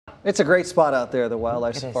It's a great spot out there. The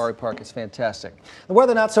Wildlife Safari Park is fantastic. The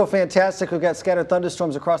weather not so fantastic. We've got scattered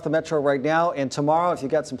thunderstorms across the metro right now. And tomorrow, if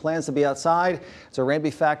you've got some plans to be outside, it's a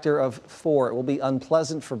Ranby factor of 4. It will be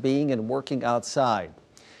unpleasant for being and working outside.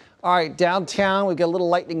 All right, downtown, we've got a little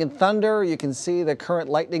lightning and thunder. You can see the current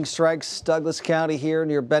lightning strikes Douglas County here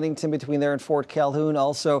near Bennington, between there and Fort Calhoun.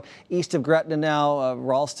 Also east of Gretna now,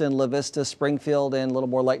 Ralston, La Vista, Springfield, and a little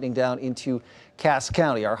more lightning down into Cass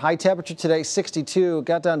County. Our high temperature today, 62,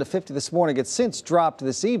 got down to 50 this morning. It's since dropped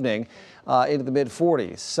this evening into the mid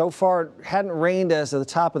 40s. So far, it hadn't rained as of the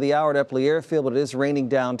top of the hour at Eppley Airfield, but it is raining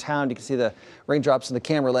downtown. You can see the raindrops in the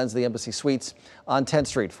camera lens of the Embassy Suites on 10th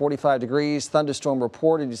Street. 45 degrees, thunderstorm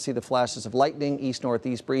reported. You see the flashes of lightning,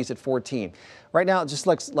 east-northeast breeze at 14. Right now, it just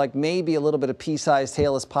looks like maybe a little bit of pea-sized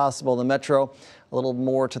hail is possible in the metro, a little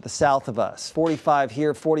more to the south of us. 45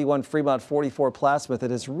 here, 41 Fremont, 44 Plattsmouth.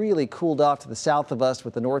 It has really cooled off to the south of us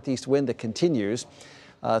with the northeast wind that continues.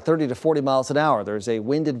 30 to 40 miles an hour. There's a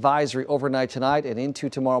wind advisory overnight tonight and into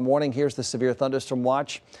tomorrow morning. Here's the severe thunderstorm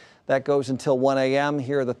watch. That goes until 1 a.m.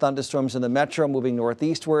 Here are the thunderstorms in the metro moving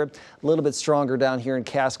northeastward. A little bit stronger down here in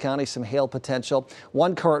Cass County, some hail potential.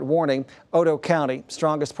 One current warning, Otoe County,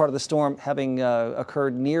 strongest part of the storm having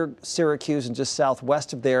occurred near Syracuse and just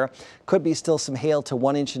southwest of there. Could be still some hail to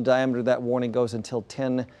 1 inch in diameter. That warning goes until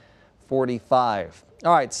 10:45.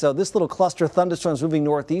 All right, so this little cluster of thunderstorms moving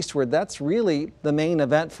northeastward, that's really the main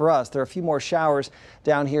event for us. There are a few more showers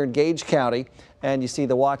down here in Gage County, and you see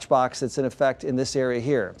the watch box that's in effect in this area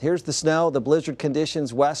here. Here's the snow, the blizzard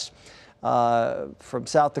conditions west from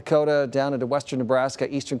South Dakota down into western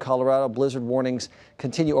Nebraska, eastern Colorado. Blizzard warnings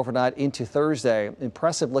continue overnight into Thursday.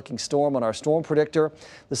 Impressive looking storm on our storm predictor.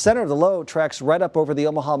 The center of the low tracks right up over the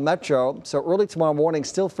Omaha metro, so early tomorrow morning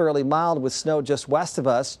still fairly mild with snow just west of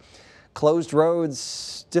us. Closed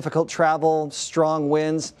roads, difficult travel, strong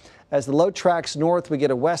winds. As the low tracks north, we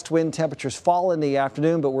get a west wind. Temperatures fall in the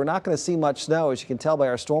afternoon, but we're not going to see much snow. As you can tell by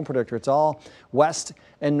our storm predictor, it's all west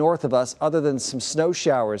and north of us, other than some snow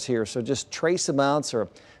showers here. So just trace amounts or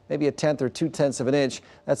maybe 1/10 or 2/10 of an inch.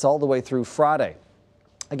 That's all the way through Friday.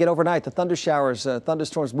 Again, overnight, the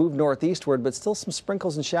thunderstorms move northeastward, but still some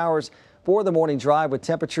sprinkles and showers for the morning drive with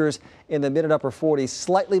temperatures in the mid and upper 40s.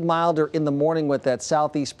 Slightly milder in the morning with that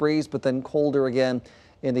southeast breeze, but then colder again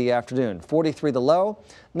in the afternoon. 43 the low.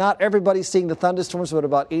 Not everybody's seeing the thunderstorms, but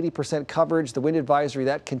about 80% coverage. The wind advisory,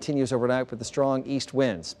 that continues overnight with the strong east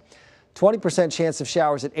winds. 20% chance of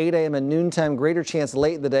showers at 8 a.m. and noontime, greater chance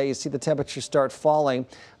late in the day. You see the temperatures start falling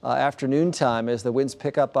after noontime as the winds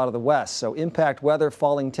pick up out of the west. So impact weather,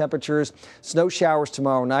 falling temperatures, snow showers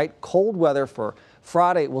tomorrow night, cold weather for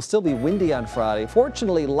Friday. It will still be windy on Friday.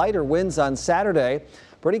 Fortunately, lighter winds on Saturday.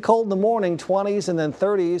 Pretty cold in the morning, 20s and then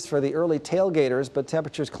 30s for the early tailgaters, but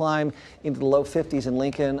temperatures climb into the low 50s in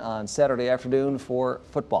Lincoln on Saturday afternoon for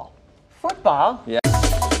football. Football? Yeah.